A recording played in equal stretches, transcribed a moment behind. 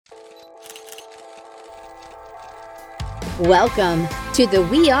Welcome to the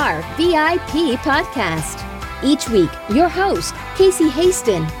We Are VIP podcast. Each week, your host, Casey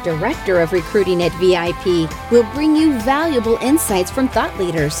Haston, Director of Recruiting at VIP, will bring you valuable insights from thought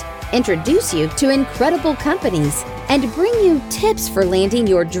leaders, introduce you to incredible companies, and bring you tips for landing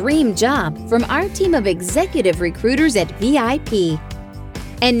your dream job from our team of executive recruiters at VIP.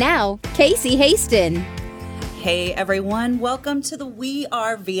 And now, Casey Haston. Hey everyone, welcome to the We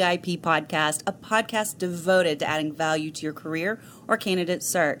Are VIP podcast, a podcast devoted to adding value to your career or candidate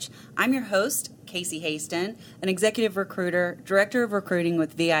search. I'm your host, Casey Haston, an executive recruiter, director of recruiting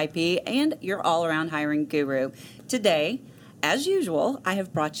with VIP, and your all-around hiring guru. Today, as usual, I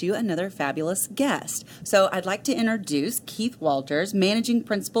have brought you another fabulous guest. So I'd like to introduce Keith Walters, managing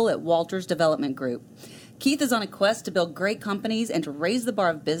principal at Walters Development Group. Keith is on a quest to build great companies and to raise the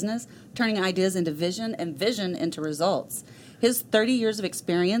bar of business, turning ideas into vision and vision into results. His 30 years of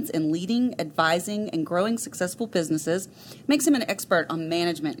experience in leading, advising, and growing successful businesses makes him an expert on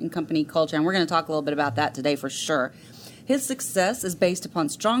management and company culture, and we're going to talk a little bit about that today for sure. His success is based upon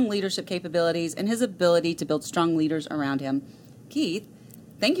strong leadership capabilities and his ability to build strong leaders around him. Keith,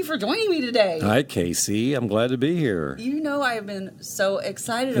 thank you for joining me today. Hi, Casey. I'm glad to be here. You know I have been so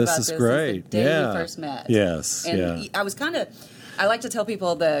excited about this This is great. since the day we first met. Yes. And I like to tell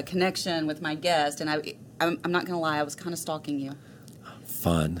people the connection with my guest, and I'm not going to lie, I was kind of stalking you.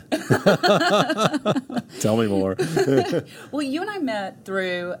 Fun. Tell me more. Well, you and I met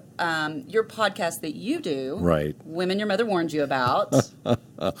through your podcast that you do. Right. Women Your Mother Warned You About.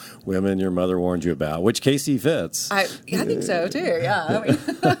 Women Your Mother Warned You About, which Casey fits. I think so, too, yeah.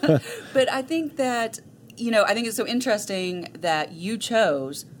 But I think that, I think it's so interesting that you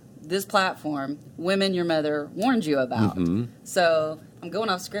chose this platform, Women Your Mother Warned You About. Mm-hmm. So I'm going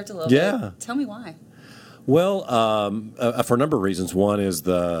off script a little bit. Tell me why. Well, for a number of reasons. One is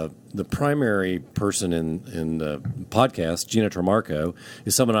the primary person in the podcast, Gina Tramarco,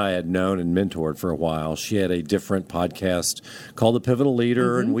 is someone I had known and mentored for a while. She had a different podcast called The Pivotal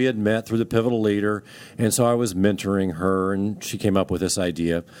Leader, and we had met through The Pivotal Leader, and so I was mentoring her, and she came up with this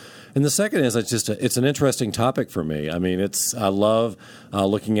idea. And the second is it's an interesting topic for me. I mean, I love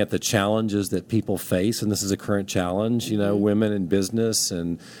looking at the challenges that people face, and this is a current challenge. Women in business,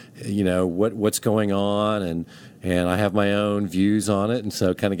 and what's going on, and I have my own views on it, and so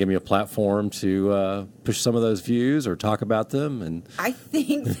it kind of gave me a platform to push some of those views or talk about them. And I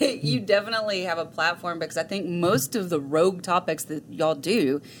think that you definitely have a platform because I think most of the rogue topics that y'all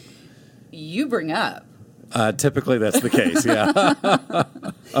do, you bring up. Typically, that's the case, yeah.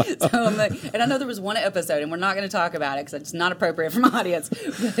 And I know there was one episode, and we're not going to talk about it because it's not appropriate for my audience.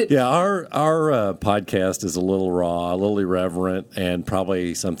 Yeah, our podcast is a little raw, a little irreverent, and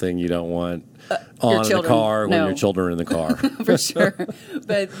probably something you don't want on in the car when your children are in the car. For sure.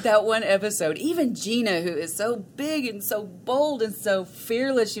 But that one episode, even Gina, who is so big and so bold and so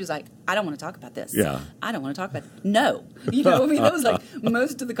fearless, she was like, I don't want to talk about this. Yeah. I don't want to talk about it. No. That was like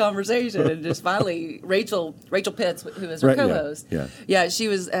most of the conversation. And just finally, Rachel Pitts, who is her co-host, she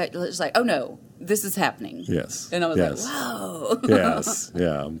was just like, oh no, this is happening. Yes. And I was like, whoa. Yes,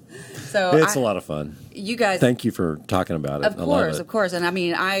 yeah. So it's a lot of fun. You guys. Thank you for talking about it. Of course. And I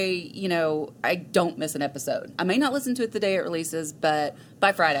mean, I don't miss an episode. I may not listen to it the day it releases, but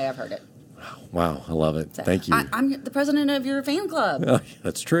by Friday I've heard it. Wow, I love it. So, thank you. I'm the president of your fan club. Oh,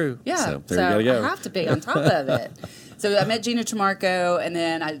 that's true. Yeah. So there you go. I have to be on top of it. So I met Gina Tramarco, and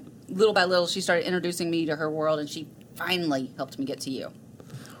then little by little, she started introducing me to her world, and she finally helped me get to you.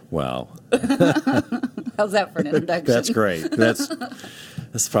 Wow. How's that for an introduction? That's great. That's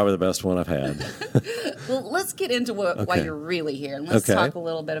probably the best one I've had. Well, let's get into why you're really here, and let's talk a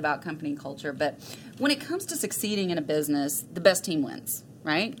little bit about company culture. But when it comes to succeeding in a business, the best team wins,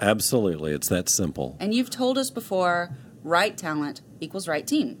 right? Absolutely. It's that simple. And you've told us before, right talent equals right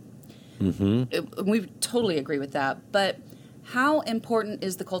team. Mm-hmm. We totally agree with that. But how important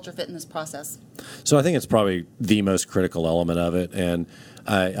is the culture fit in this process? So I think it's probably the most critical element of it. And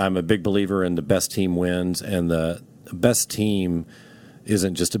I'm a big believer in the best team wins. And the best team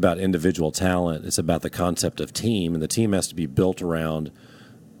isn't just about individual talent. It's about the concept of team. And the team has to be built around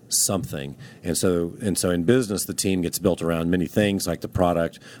something. And so in business, the team gets built around many things like the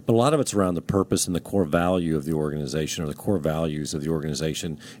product, but a lot of it's around the purpose and the core value of the organization or the core values of the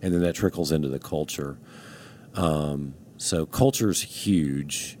organization, and then that trickles into the culture. So culture's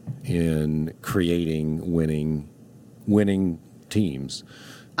huge in creating winning teams.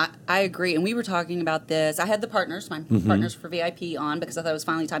 I agree. And we were talking about this. I had the partners, my partners for VIP on because I thought it was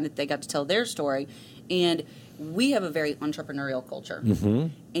finally time that they got to tell their story. And we have a very entrepreneurial culture.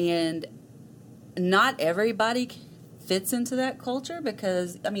 And not everybody fits into that culture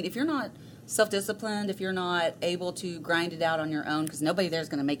because, I mean, if you're not self-disciplined, if you're not able to grind it out on your own, because nobody there is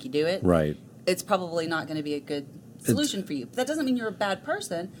going to make you do it, Right. it's probably not going to be a good solution for you. But that doesn't mean you're a bad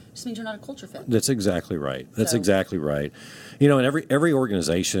person. It just means you're not a culture fit. That's exactly right. That's So- exactly right. And every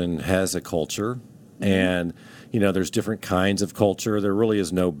organization has a culture, and there's different kinds of culture. There really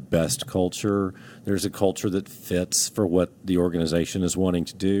is no best culture. There's a culture that fits for what the organization is wanting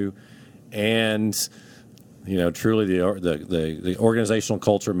to do, and truly the organizational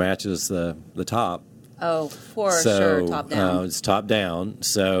culture matches the top. Oh, for sure, top down. It's top down.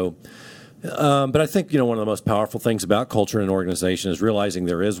 So. But I think one of the most powerful things about culture in an organization is realizing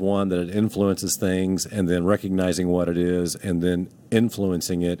there is one, that it influences things, and then recognizing what it is, and then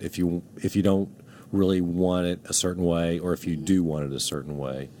influencing it if you don't really want it a certain way, or if you do want it a certain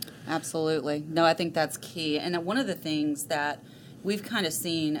way. Absolutely. No, I think that's key. And one of the things that we've kind of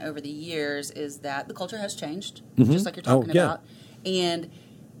seen over the years is that the culture has changed, just like you're talking about. And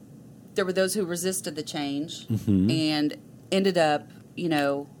there were those who resisted the change and ended up,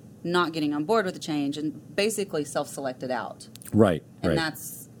 not getting on board with the change and basically self-selected out. Right. And right.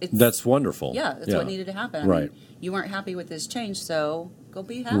 that's wonderful. Yeah, that's what needed to happen. Right. I mean, you weren't happy with this change, so go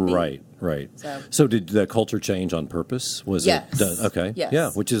be happy. Right. So did the culture change on purpose? Was Yes. it done? Okay. Yes. Yeah,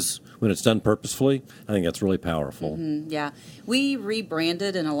 which is when it's done purposefully, I think that's really powerful. Yeah. We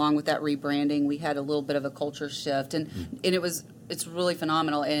rebranded, and along with that rebranding, we had a little bit of a culture shift, and it's really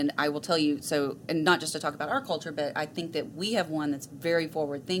phenomenal. And I will tell you, and not just to talk about our culture, but I think that we have one that's very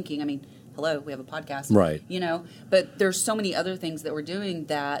forward thinking. I mean, hello, we have a podcast. Right. But there's so many other things that we're doing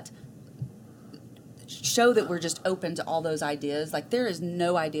that show that we're just open to all those ideas. Like, there is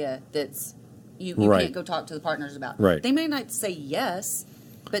no idea that's you Right. can't go talk to the partners about. Right. They may not say yes,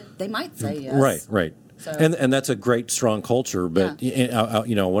 but they might say yes. Right. So- And that's a great, strong culture. But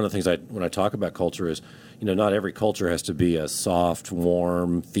one of the things when I talk about culture is, not every culture has to be a soft,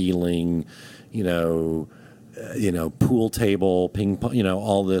 warm feeling, pool table, ping pong,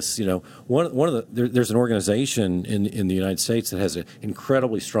 all this. One of there's an organization in the United States that has an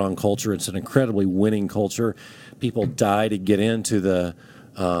incredibly strong culture. It's an incredibly winning culture. People die to get into the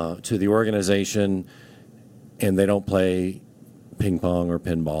organization, and they don't play ping pong or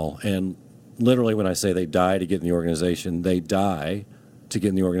pinball. And literally, when I say they die to get in the organization, they die to get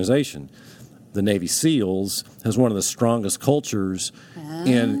in the organization. The Navy SEALs has one of the strongest cultures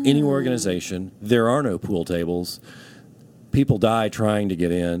in any organization. There are no pool tables. People die trying to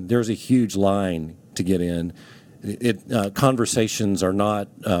get in. There's a huge line to get in. Conversations are not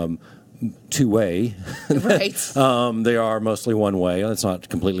two-way. Right. They are mostly one way. That's not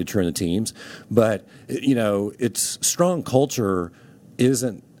completely true in the teams. But, it's strong culture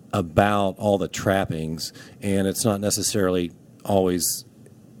isn't about all the trappings, and it's not necessarily always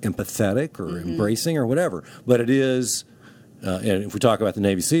empathetic or embracing or whatever. But it is, and if we talk about the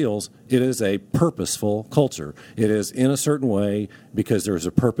Navy SEALs, it is a purposeful culture. It is in a certain way because there's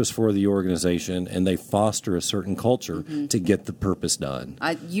a purpose for the organization, and they foster a certain culture to get the purpose done.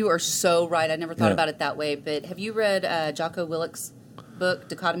 You are so right. I never thought about it that way. But have you read Jocko Willick's book,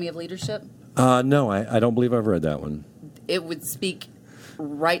 Dichotomy of Leadership? No, I don't believe I've read that one. It would speak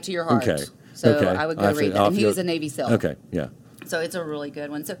right to your heart. Okay. So Okay. I would go read that. And he was a Navy SEAL. Okay, yeah. So it's a really good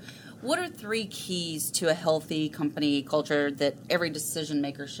one. So what are 3 keys to a healthy company culture that every decision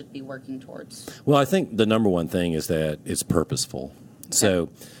maker should be working towards? Well, I think the number one thing is that it's purposeful. So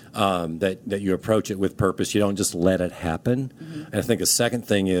that you approach it with purpose. You don't just let it happen. And I think the second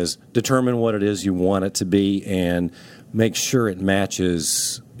thing is determine what it is you want it to be and make sure it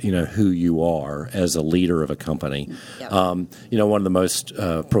matches who you are as a leader of a company. Yep. One of the most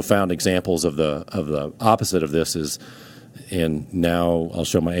profound examples of the opposite of this is, and now I'll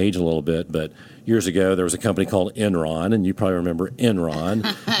show my age a little bit, but years ago there was a company called Enron, and you probably remember Enron.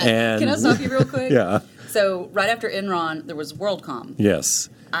 And Can I stop you real quick? Yeah. So right after Enron, there was WorldCom. Yes.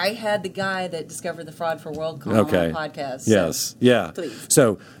 I had the guy that discovered the fraud for WorldCom on my podcast. Yes. Yeah. Please.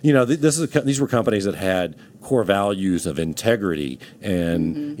 So these were companies that had core values of integrity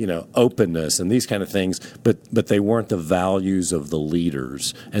and openness and these kind of things, but they weren't the values of the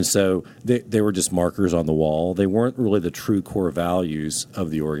leaders, and so they were just markers on the wall. They weren't really the true core values of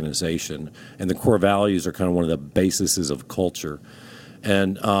the organization, and the core values are kind of one of the bases of culture.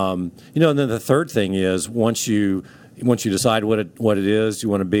 And and then the third thing is once you decide what it is you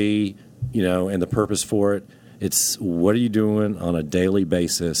want to be, and the purpose for it, it's what are you doing on a daily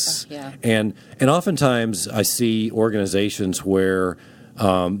basis. Yeah. And oftentimes I see organizations where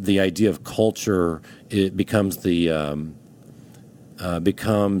the idea of culture, it becomes the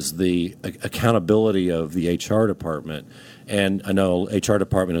becomes the accountability of the HR department. And I know HR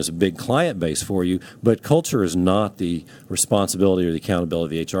department is a big client base for you, but culture is not the responsibility or the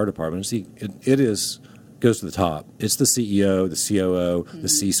accountability of the HR department. It goes to the top. It's the CEO, the COO, the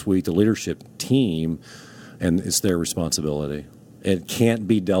C-suite, the leadership team, and it's their responsibility. It can't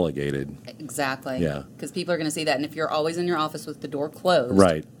be delegated. Exactly. Yeah. Because people are going to see that. And if you're always in your office with the door closed,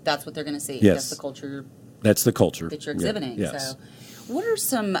 right, that's what they're going to see. Yes. That's the culture. That's the culture that you're exhibiting. Yeah. Yes. So what are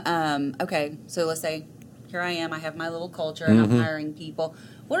some, so let's say here I am, I have my little culture, and I'm hiring people.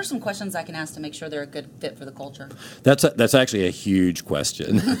 What are some questions I can ask to make sure they're a good fit for the culture? That's actually a huge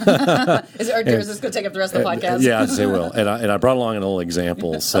question. Is this going to take up the rest of the podcast? Yes, it will. And I brought along an little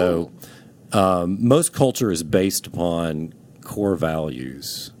example. So most culture is based upon core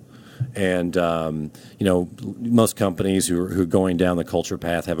values. And, most companies who are going down the culture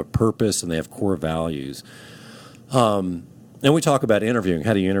path have a purpose and they have core values. And we talk about interviewing.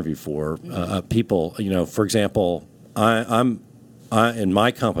 How do you interview for people? For example, in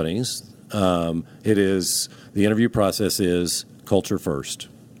my companies, it is the interview process is culture first.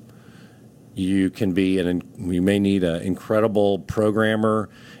 You may need an incredible programmer,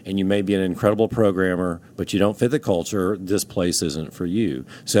 and you may be an incredible programmer, but you don't fit the culture. This place isn't for you.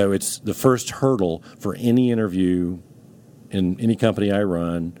 So it's the first hurdle for any interview in any company I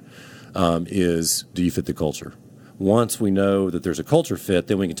run is, do you fit the culture? Once we know that there's a culture fit,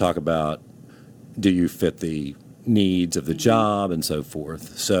 then we can talk about, do you fit the needs of the job and so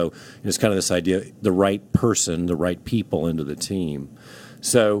forth. So it's kind of this idea, the right person, the right people into the team.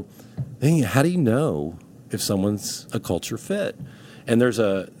 So how do you know if someone's a culture fit? And there's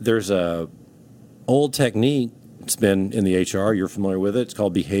a old technique. It's been in the HR. You're familiar with it. It's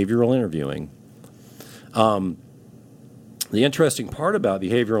called behavioral interviewing. The interesting part about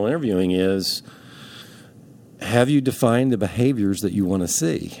behavioral interviewing is, have you defined the behaviors that you want to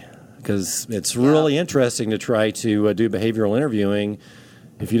see? Because it's really interesting to try to do behavioral interviewing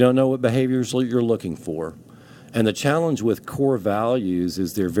if you don't know what behaviors you're looking for. And the challenge with core values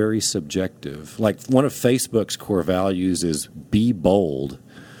is they're very subjective. Like one of Facebook's core values is be bold.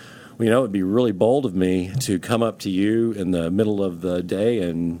 Well, it would be really bold of me to come up to you in the middle of the day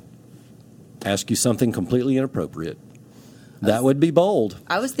and ask you something completely inappropriate. That would be bold.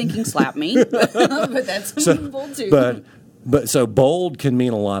 I was thinking slap me, but that's bold too. But so bold can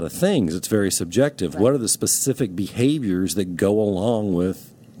mean a lot of things. It's very subjective. Right. What are the specific behaviors that go along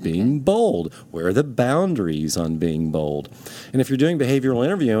with being bold? Where are the boundaries on being bold? And if you're doing behavioral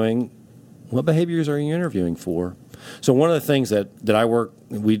interviewing, what behaviors are you interviewing for? So one of the things that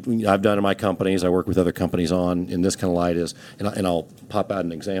I've done in my companies, I work with other companies on in this kind of light is, and I'll pop out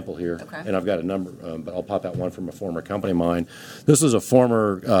an example here, and I've got a number, but I'll pop out one from a former company of mine. This was a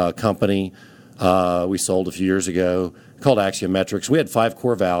former company we sold a few years ago called Axiometrics. We had 5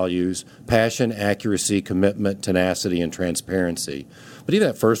 core values: passion, accuracy, commitment, tenacity, and transparency. But even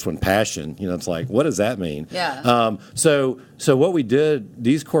that first one, passion, it's like, what does that mean? Yeah. So what we did,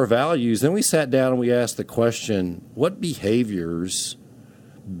 these core values, then we sat down and we asked the question, what behaviors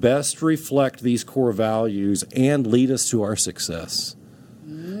best reflect these core values and lead us to our success?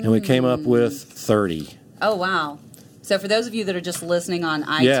 And we came up with 30. Oh, wow. So for those of you that are just listening on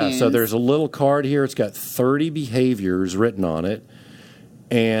iTunes. Yeah, so there's a little card here. It's got 30 behaviors written on it.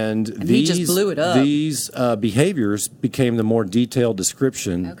 And he just blew it up. These behaviors became the more detailed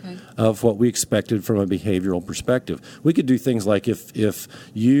description of what we expected from a behavioral perspective. We could do things like if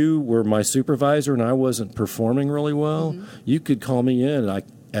you were my supervisor and I wasn't performing really well, you could call me in. And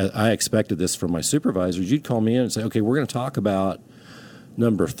I expected this from my supervisors. You'd call me in and say, okay, we're going to talk about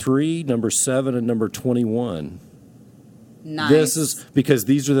number 3, number 7, and number 21. Nice. This is because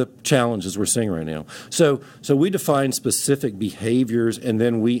these are the challenges we're seeing right now. So we define specific behaviors, and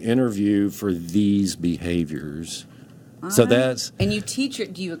then we interview for these behaviors. So that's and you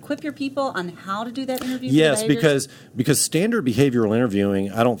do you equip your people on how to do that interview? Yes, because standard behavioral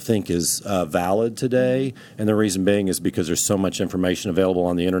interviewing I don't think is valid today, and the reason being is because there's so much information available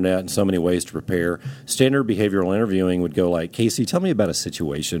on the internet and so many ways to prepare. Standard behavioral interviewing would go like, Casey, tell me about a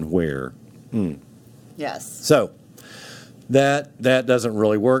situation where. Yes. So. That doesn't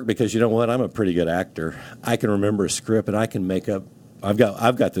really work because you know what? I'm a pretty good actor. I can remember a script and I can make up. I've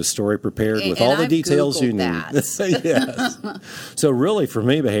got this story prepared with all the details you need. Yes. So really, for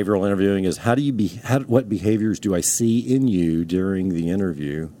me, behavioral interviewing is what behaviors do I see in you during the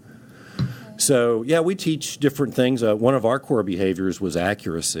interview? So yeah, we teach different things. One of our core behaviors was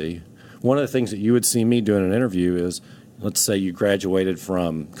accuracy. One of the things that you would see me doing in an interview is, let's say you graduated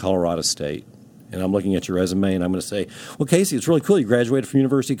from Colorado State. and I'm looking at your resume, and I'm going to say, well, Casey, it's really cool. You graduated from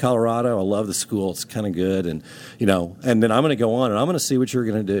University of Colorado. I love the school. It's kind of good. And, and then I'm going to go on, and I'm going to see what you're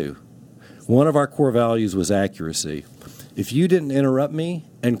going to do. One of our core values was accuracy. If you didn't interrupt me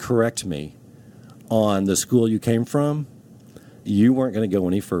and correct me on the school you came from, you weren't going to go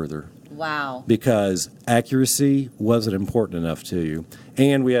any further. Wow. Because accuracy wasn't important enough to you.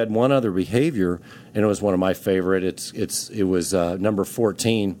 And we had one other behavior, and it was one of my favorite. It was number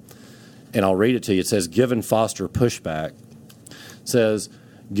 14, and I'll read it to you. It says, give and foster pushback. It says,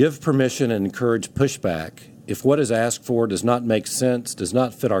 give permission and encourage pushback. If what is asked for does not make sense, does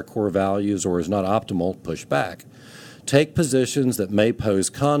not fit our core values, or is not optimal, push back. Take positions that may pose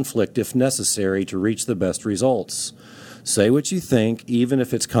conflict if necessary to reach the best results. Say what you think, even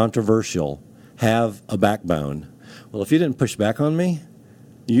if it's controversial. Have a backbone. Well, if you didn't push back on me,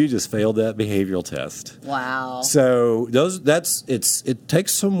 you just failed that behavioral test. Wow. So it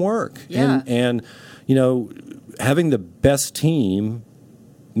takes some work. Yeah. And having the best team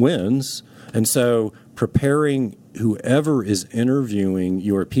wins. And so preparing whoever is interviewing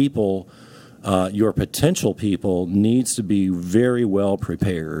your people, your potential people, needs to be very well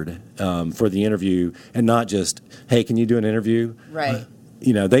prepared for the interview, and not just, hey, can you do an interview? Right.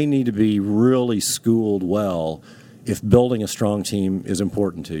 They need to be really schooled well if building a strong team is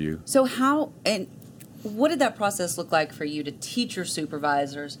important to you. So what did that process look like for you to teach your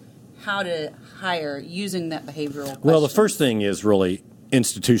supervisors how to hire using that behavioral question? Well, the first thing is really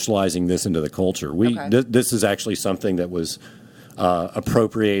institutionalizing this into the culture. This is actually something that was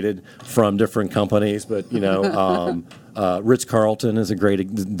appropriated from different companies, but Ritz-Carlton is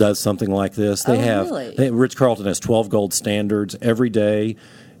does something like this. Ritz-Carlton has 12 gold standards every day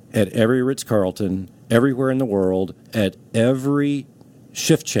at every Ritz-Carlton, everywhere in the world. At every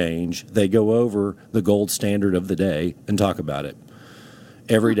shift change, they go over the gold standard of the day and talk about it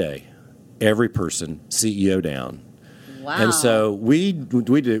every day, every person, CEO down. Wow. And so we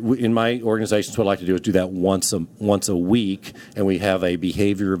do in my organization. What I like to do is do that once a week, and we have a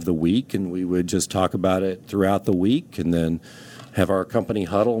behavior of the week, and we would just talk about it throughout the week, and then have our company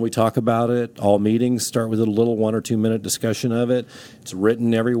huddle and we talk about it. All meetings start with a little 1 or 2 minute discussion of it. It's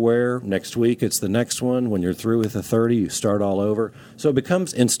written everywhere. Next week it's the next one. When you're through with the 30, you start all over. So it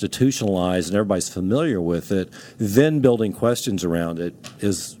becomes institutionalized and everybody's familiar with it. Then building questions around it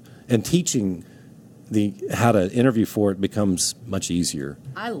and teaching how to interview for it becomes much easier.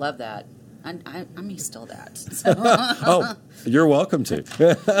 I love that. I may steal that. So. Oh, you're welcome to.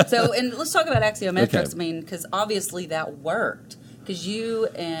 So, and let's talk about axiometrics. Okay. I mean, because obviously that worked. Because you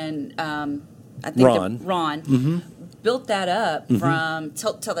and I think Ron built that up from.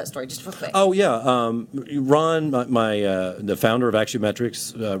 Tell that story just real quick. Oh yeah, Ron, the founder of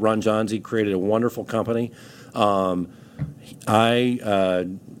Axiometrics, Ron Johnsey, created a wonderful company. I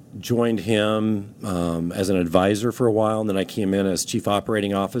joined him as an advisor for a while, and then I came in as chief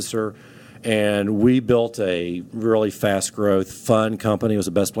operating officer. And we built a really fast growth, fun company. It was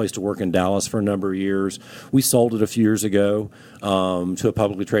the best place to work in Dallas for a number of years. We sold it a few years ago to a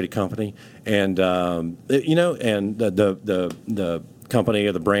publicly traded company, and and the company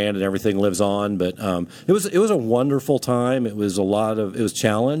or the brand and everything lives on. But it was a wonderful time. It was it was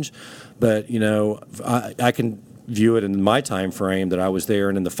challenge, but I can view it in my time frame that I was there,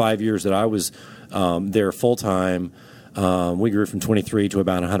 and in the 5 years that I was there full time. We grew from 23 to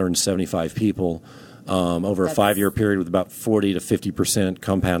about 175 people over a 5-year period with about 40 to 50%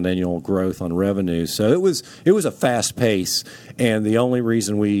 compound annual growth on revenue. So it was a fast pace, and the only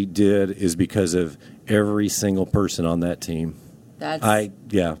reason we did is because of every single person on that team. It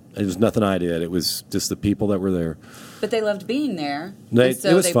was nothing I did. It was just the people that were there. But they loved being there. It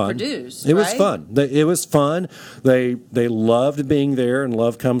was fun. Produced. It was fun. It was fun. They loved being there, and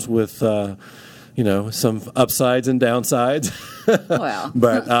love comes with. Some upsides and downsides. Well,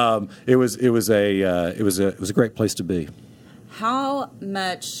 but it was a great place to be.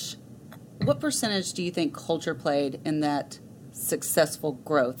 What percentage do you think culture played in that successful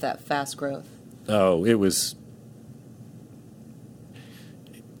growth, that fast growth? Oh, it was.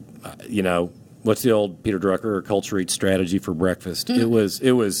 What's the old Peter Drucker culture eats strategy for breakfast? It was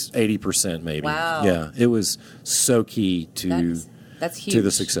 80% maybe. Wow. Yeah, it was so key to. That's huge. To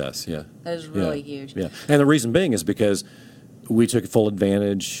the success, yeah. That is really huge. Yeah, and the reason being is because we took full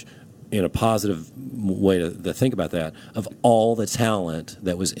advantage, in a positive way to think about that, of all the talent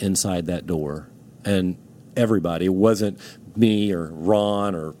that was inside that door. And everybody, it wasn't me or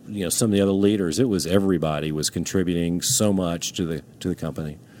Ron or some of the other leaders, it was everybody was contributing so much to the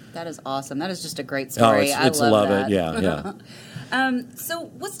company. That is awesome. That is just a great story. I love that. It. Yeah. So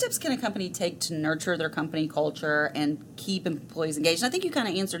what steps can a company take to nurture their company culture and keep employees engaged? And I think you kind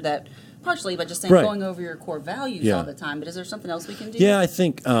of answered that partially, but just saying Right. going over your core values Yeah. all the time. But is there something else we can do? Yeah, I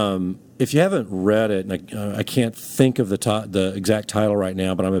think if you haven't read it, and I can't think of the exact title right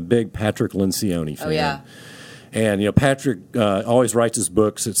now, but I'm a big Patrick Lencioni fan. Oh, yeah. And, Patrick always writes his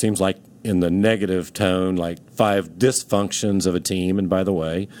books, it seems like, in the negative tone, like 5 dysfunctions of a team. And by the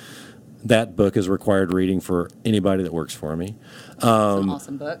way, that book is required reading for anybody that works for me. It's an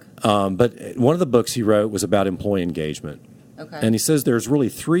awesome book. But one of the books he wrote was about employee engagement. Okay. And he says there's really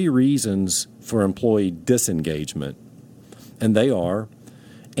 3 reasons for employee disengagement. And they are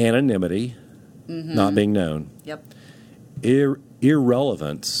anonymity, not being known, Yep.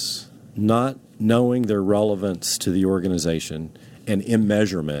 irrelevance, not knowing their relevance to the organization, and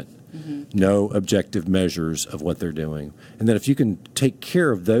immeasurement, no objective measures of what they're doing. And then if you can take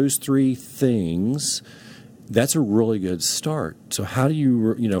care of those 3 things, that's a really good start. So how do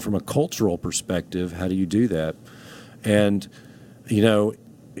you, from a cultural perspective, how do you do that? And,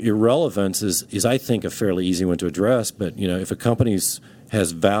 irrelevance is I think, a fairly easy one to address. But, if a company's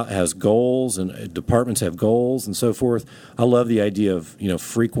has goals and departments have goals and so forth, I love the idea of,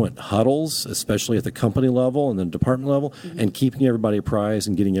 frequent huddles, especially at the company level and the department level, and keeping everybody apprised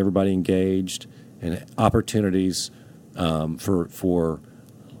and getting everybody engaged, and opportunities for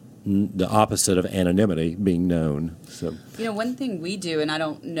the opposite of anonymity being known. So, one thing we do, and I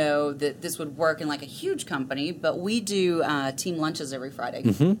don't know that this would work in like a huge company, but we do team lunches every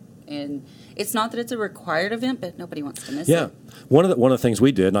Friday. And it's not that it's a required event, but nobody wants to miss it. yeah, one of the things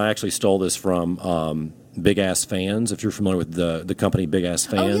we did, and I actually stole this from Big Ass Fans. If you're familiar with the company Big Ass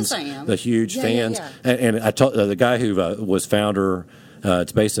Fans, yes, I am. The huge Yeah, fans, yeah. And I told the guy who was founder.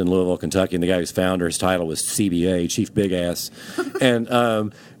 It's based in Louisville, Kentucky, and the guy who's founder, his title was CBA, Chief Big Ass,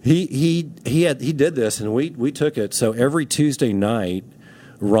 and he did this, and we took it. So every Tuesday night,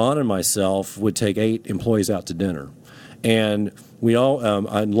 Ron and myself would take 8 employees out to dinner, and we all.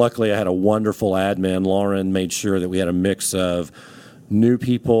 And luckily, I had a wonderful admin. Lauren made sure that we had a mix of new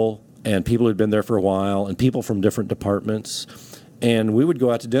people and people who'd been there for a while, and people from different departments. And we would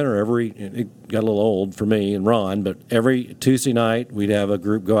go out to dinner it got a little old for me and Ron, but every Tuesday night we'd have a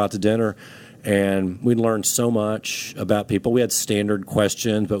group go out to dinner, and we'd learn so much about people. We had standard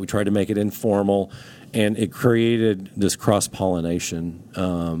questions, but we tried to make it informal, and it created this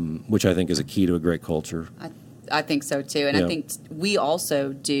cross-pollination, which I think is a key to a great culture. I think so too. And Yeah. I think we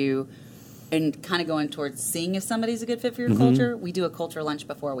also do, and kind of going towards seeing if somebody's a good fit for your culture, we do a culture lunch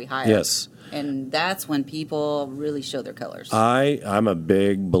before we hire. Yes. And that's when people really show their colors. I'm a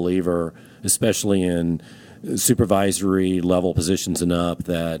big believer, especially in supervisory level positions and up,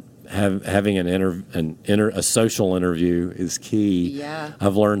 that having a social interview is key. Yeah.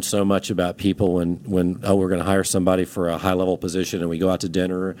 I've learned so much about people when we're going to hire somebody for a high level position, and we go out to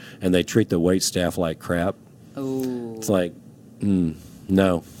dinner and they treat the wait staff like crap. Oh. It's like,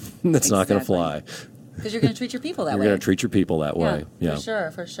 no, that's not going to fly. Because you're going to treat your people that way. You're going to treat your people that way. Yeah.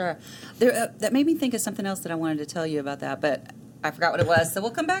 For sure. That made me think of something else that I wanted to tell you about that, but I forgot what it was, so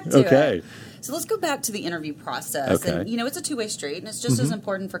we'll come back to it. Okay. So let's go back to the interview process. Okay. And, it's a two-way street, and it's just as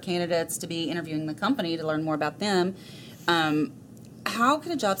important for candidates to be interviewing the company to learn more about them. How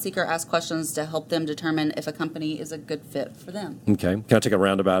can a job seeker ask questions to help them determine if a company is a good fit for them? Okay. Can I take a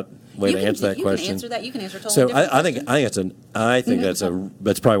roundabout way to answer that question? You can answer that. You can answer a totally So different I think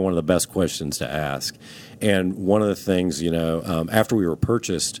that's probably one of the best questions to ask. And one of the things, after we were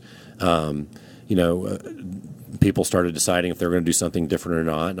purchased, people started deciding if they were going to do something different or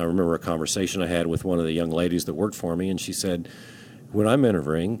not. And I remember a conversation I had with one of the young ladies that worked for me, and she said, "When I'm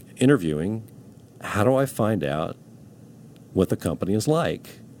interviewing, how do I find out what the company is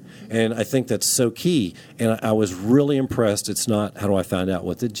like?" And I think that's so key. And I was really impressed. It's not how do I find out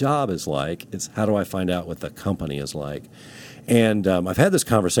what the job is like, it's how do I find out what the company is like. And I've had this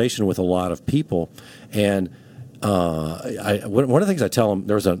conversation with a lot of people, and one of the things I tell them,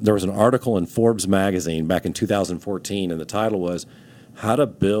 there was an article in Forbes magazine back in 2014, and the title was "How to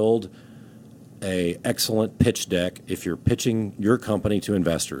Build a Excellent Pitch Deck If You're Pitching Your Company to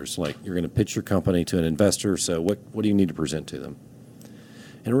Investors." Like, you're going to pitch your company to an investor, so what do you need to present to them?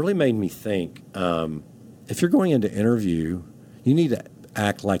 And it really made me think, if you're going into interview, you need to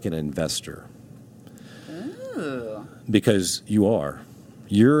act like an investor. Ooh. Because you are.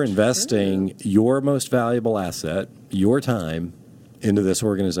 You're investing your most valuable asset, your time, into this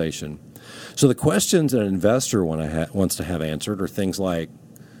organization. So the questions an investor wants to have answered are things like,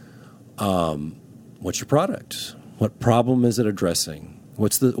 what's your product? What problem is it addressing?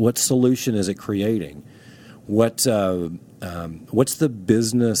 What solution is it creating? What's the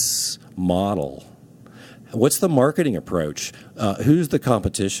business model? What's the marketing approach? Who's the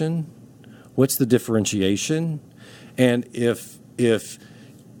competition? What's the differentiation? And if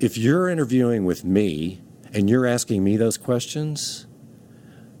if you're interviewing with me and you're asking me those questions,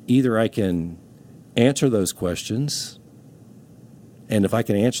 either I can answer those questions, and if I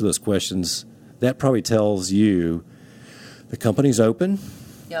can answer those questions, that probably tells you the company's open,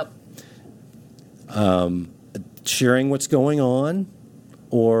 Yep. sharing what's going on,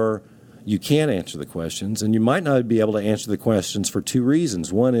 or you can't answer the questions, and you might not be able to answer the questions for two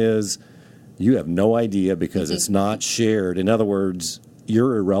reasons. One is you have no idea because it's not shared. In other words,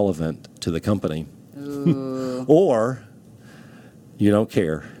 you're irrelevant to the company. Or you don't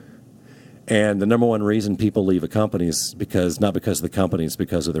care. And the number one reason people leave a company is not because of the company, it's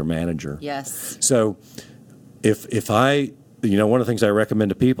because of their manager. Yes. So if I, one of the things I recommend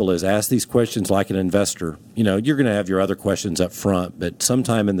to people is ask these questions like an investor. You're going to have your other questions up front, but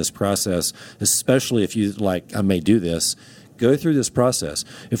sometime in this process, especially if you I may do this, go through this process.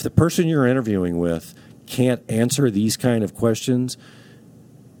 If the person you're interviewing with can't answer these kind of questions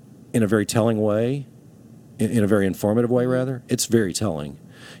in a very telling way, in a very informative way, rather, it's very telling.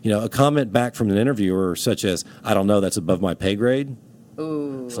 A comment back from an interviewer such as, I don't know, that's above my pay grade.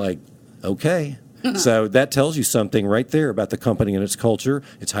 Ooh. It's like, okay. So that tells you something right there about the company and its culture.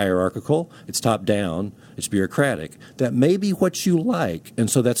 It's hierarchical. It's top down. It's bureaucratic. That may be what you like, and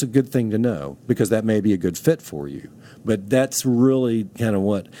so that's a good thing to know because that may be a good fit for you. But that's really kind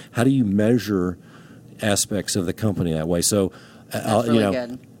of how do you measure aspects of the company that way? So, That's really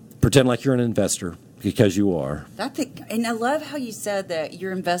good. Pretend like you're an investor because you are. And I love how you said that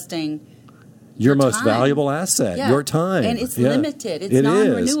you're investing your most time. Valuable asset, your time. And it's limited. It's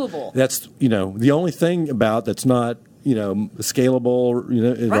non-renewable. That's, the only thing about that's not,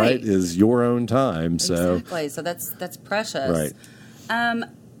 scalable, right, is your own time. So exactly. So that's precious. Right. And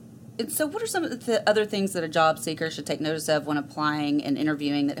so what are some of the other things that a job seeker should take notice of when applying and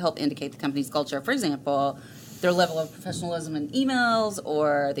interviewing that help indicate the company's culture? For example, their level of professionalism in emails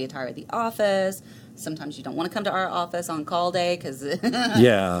or the attire at the office. Sometimes you don't want to come to our office on call day because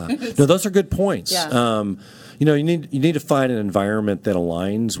yeah, no, those are good points. Yeah. You need to find an environment that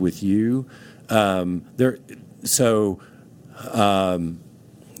aligns with you. Can't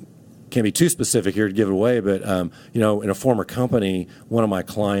be too specific here to give it away, but in a former company, one of my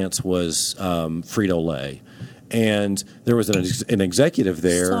clients was Frito-Lay. And there was an executive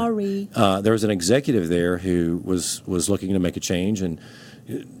there. Sorry. There was an executive there who was looking to make a change, and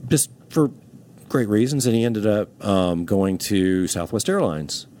just for great reasons, and he ended up going to Southwest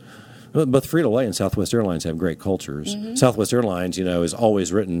Airlines. Both Frito-Lay and Southwest Airlines have great cultures. Mm-hmm. Southwest Airlines, is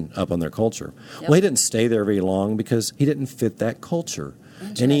always written up on their culture. Yep. Well, he didn't stay there very long because he didn't fit that culture.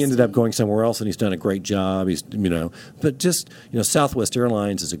 And he ended up going somewhere else, and he's done a great job. But just, Southwest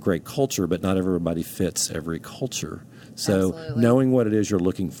Airlines is a great culture, but not everybody fits every culture. So Absolutely. Knowing what it is you're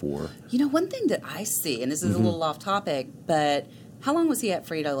looking for. One thing that I see, and this is a little off topic, but how long was he at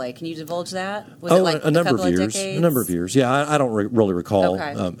Frito-Lay? Can you divulge that? Was it like a number couple of years. decades? A number of years. Yeah, I don't really recall.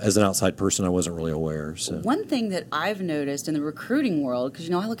 Okay. As an outside person, I wasn't really aware. So. One thing that I've noticed in the recruiting world, because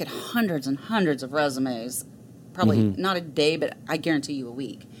I look at hundreds and hundreds of resumes, probably not a day, but I guarantee you a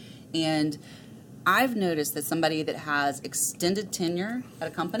week. And I've noticed that somebody that has extended tenure at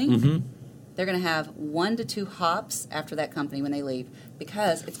a company, they're going to have 1 to 2 hops after that company when they leave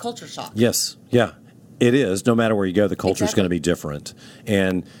because it's culture shock. Yes, yeah. It is. No matter where you go, the culture is Exactly. going to be different,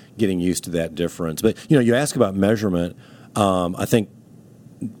 and getting used to that difference. But you ask about measurement. I think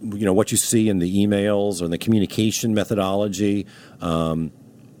what you see in the emails or the communication methodology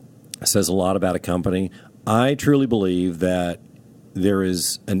says a lot about a company. I truly believe that there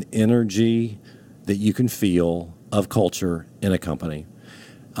is an energy that you can feel of culture in a company.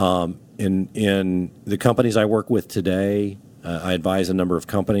 In the companies I work with today, I advise a number of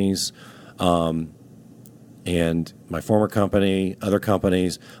companies. And my former company, other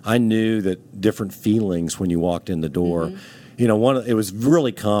companies, I knew that different feelings when you walked in the door. It was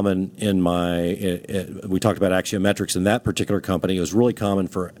really common in we talked about axiometrics in that particular company. It was really common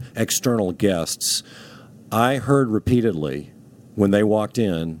for external guests. I heard repeatedly when they walked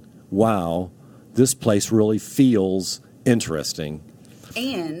in, wow, this place really feels interesting.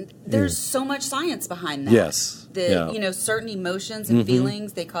 And there's so much science behind that. Yes. Certain emotions and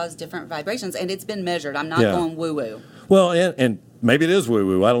feelings, they cause different vibrations, and it's been measured. I'm not going woo-woo. Well, and maybe it is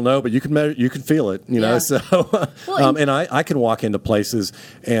woo-woo. I don't know, but you can measure, you can feel it. Yeah. So, and I can walk into places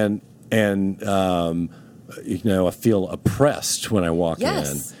and I feel oppressed when I walk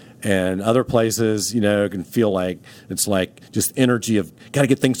Yes. in. And other places, it can feel like it's like just energy of got to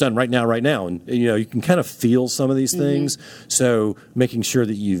get things done right now. And, you can kind of feel some of these things. So making sure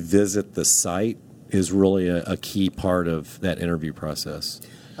that you visit the site is really a key part of that interview process.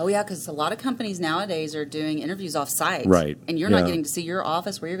 Oh, yeah, because a lot of companies nowadays are doing interviews off-site. Right. And you're not getting to see your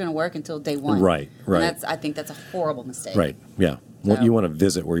office where you're going to work until day one. Right. And I think that's a horrible mistake. Right, yeah. Well, So- you want to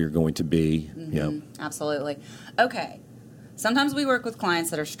visit where you're going to be. Yeah. Absolutely. Okay. Sometimes we work with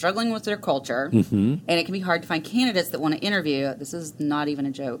clients that are struggling with their culture, Mm-hmm. and it can be hard to find candidates that want to interview. This is not even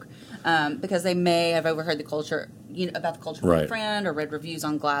a joke, because they may have overheard the culture, about the culture from a Right. friend or read reviews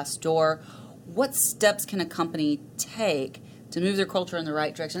on Glassdoor. What steps can a company take to move their culture in the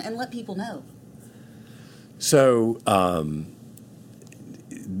right direction and let people know? So,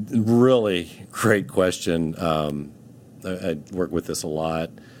 really great question. I work with this a lot.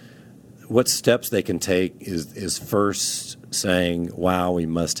 What steps they can take is first saying, wow, we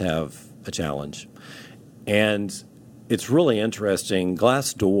must have a challenge. And it's really interesting.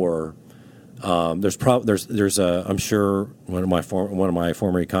 Glassdoor, there's a, I'm sure one of my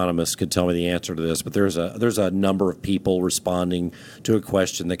former economists could tell me the answer to this, but there's a number of people responding to a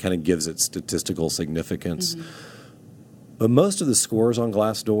question that kind of gives it statistical significance. But most of the scores on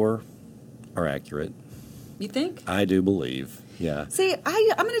Glassdoor are accurate. You think? I do believe. Yeah. See,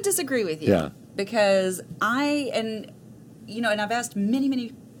 I'm going to disagree with you. Yeah. Because and I've asked many,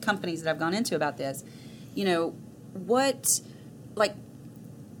 many companies that I've gone into about this,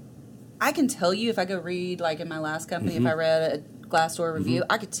 I can tell you if I go read, like in my last company, if I read a Glassdoor review,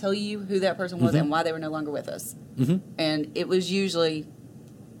 I could tell you who that person was and why they were no longer with us. And it was usually,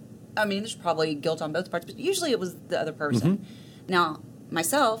 there's probably guilt on both parts, but usually it was the other person. Now,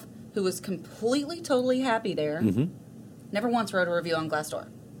 myself, who was completely, totally happy there, never once wrote a review on Glassdoor.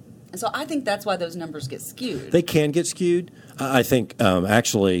 And so I think that's why those numbers get skewed. They can get skewed. I think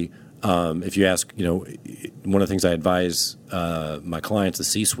actually, if you ask, one of the things I advise my clients, the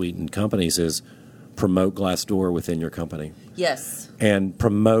C-suite and companies, is promote Glassdoor within your company. Yes. And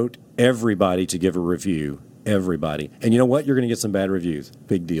promote everybody to give a review. Everybody. And you know what? You're going to get some bad reviews.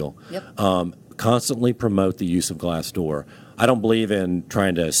 Big deal. Yep. Constantly promote the use of Glassdoor. I don't believe in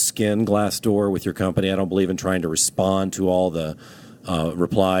trying to skin Glassdoor with your company. I don't believe in trying to respond to all the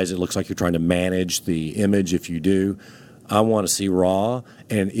replies. It looks like you're trying to manage the image if you do. I want to see raw.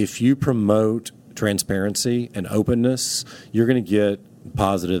 And if you promote transparency and openness, you're going to get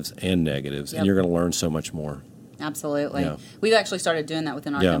positives and negatives, and you're going to learn so much more. Absolutely. Yeah. We've actually started doing that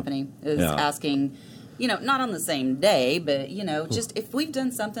within our company, is asking, not on the same day, but, just if we've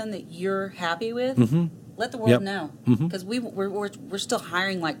done something that you're happy with, let the world know. Because we're still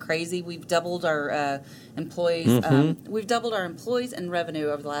hiring like crazy. We've doubled our employees. We've doubled our employees and revenue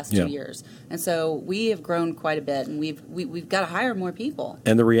over the last 2 years. And so we have grown quite a bit, and we've got to hire more people.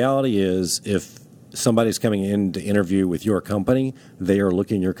 And the reality is, if somebody's coming in to interview with your company, they are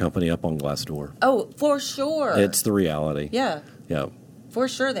looking your company up on Glassdoor. Oh, for sure. It's the reality. Yeah. Yeah. For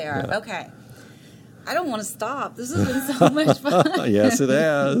sure they are. Yeah. Okay. I don't want to stop. This has been so much fun. Yes, it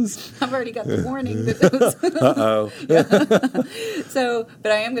has. I've already got the warning that it was. Uh-oh. So,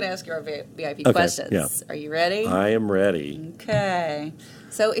 but I am going to ask you our VIP questions. Yeah. Are you ready? I am ready. Okay.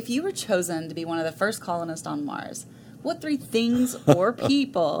 So, if you were chosen to be one of the first colonists on Mars, what 3 things or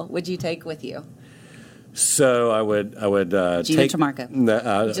people would you take with you? So I would Gina take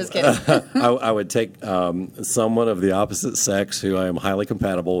Trimarco. Just kidding. I would take someone of the opposite sex who I am highly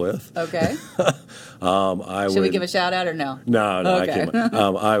compatible with. Okay. Should we give a shout out or no? No, Okay. I can't.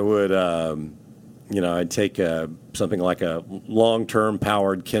 I would, I'd take something like a long-term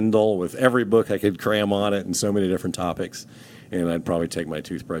powered Kindle with every book I could cram on it and so many different topics. And I'd probably take my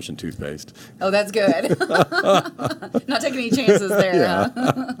toothbrush and toothpaste. Oh, that's good. Not taking any chances there.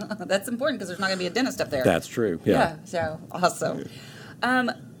 Huh? That's important because there's not going to be a dentist up there. That's true. Yeah. So awesome.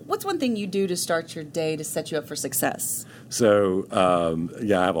 What's one thing you do to start your day to set you up for success? So,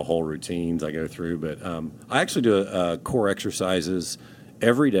 I have a whole routines I go through, but I actually do core exercises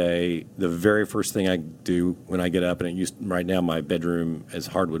every day. The very first thing I do when I get up, and right now my bedroom has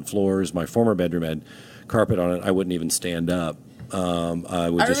hardwood floors. My former bedroom had carpet on it. I wouldn't even stand up. I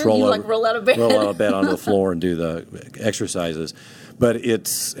would just roll out of bed onto the floor and do the exercises. But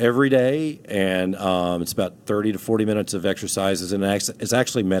it's every day, and it's about 30 to 40 minutes of exercises, and it's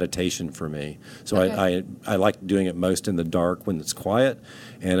actually meditation for me. So Okay. I like doing it most in the dark when it's quiet,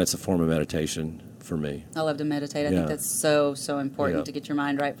 and it's a form of meditation for me. I love to meditate. I think that's so important to get your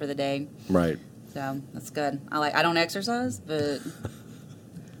mind right for the day. Right. So that's good. I don't exercise, but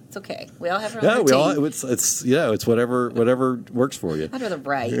it's okay. We all have our own routine. It's whatever works for you. I'd rather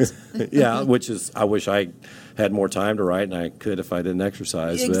write. Yeah, which is, I wish I had more time to write, and I could if I didn't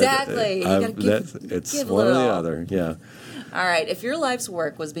exercise. Exactly. It's give one or the little. other. Yeah. All right. If your life's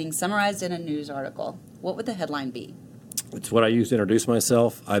work was being summarized in a news article, what would the headline be? It's what I use to introduce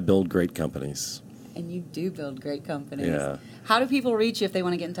myself. I build great companies. And you do build great companies. Yeah. How do people reach you if they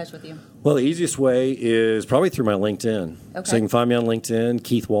want to get in touch with you? Well, the easiest way is probably through my LinkedIn. Okay. So you can find me on LinkedIn,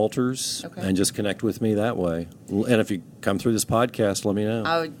 Keith Walters, Okay. and just connect with me that way. And if you come through this podcast, let me know.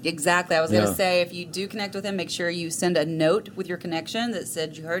 Oh, exactly. I was going to Yeah. say, if you do connect with him, make sure you send a note with your connection that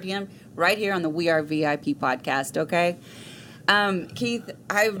said you heard him right here on the We Are VIP podcast, okay? Keith,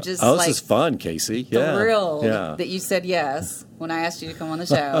 I'm just this is fun, Casey. Yeah. thrilled Yeah. that you said yes when I asked you to come on the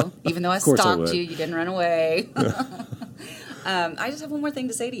show. Even though I course I stalked would. you, you didn't run away. I just have one more thing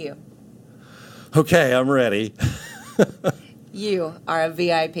to say to you. Okay, I'm ready. You are a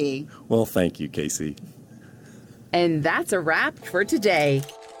VIP. Well, thank you, Casey. And that's a wrap for today.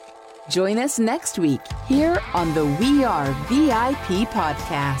 Join us next week here on the We Are VIP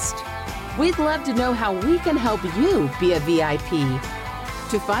podcast. We'd love to know how we can help you be a VIP.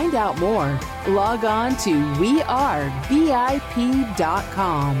 To find out more, log on to wearevip.com.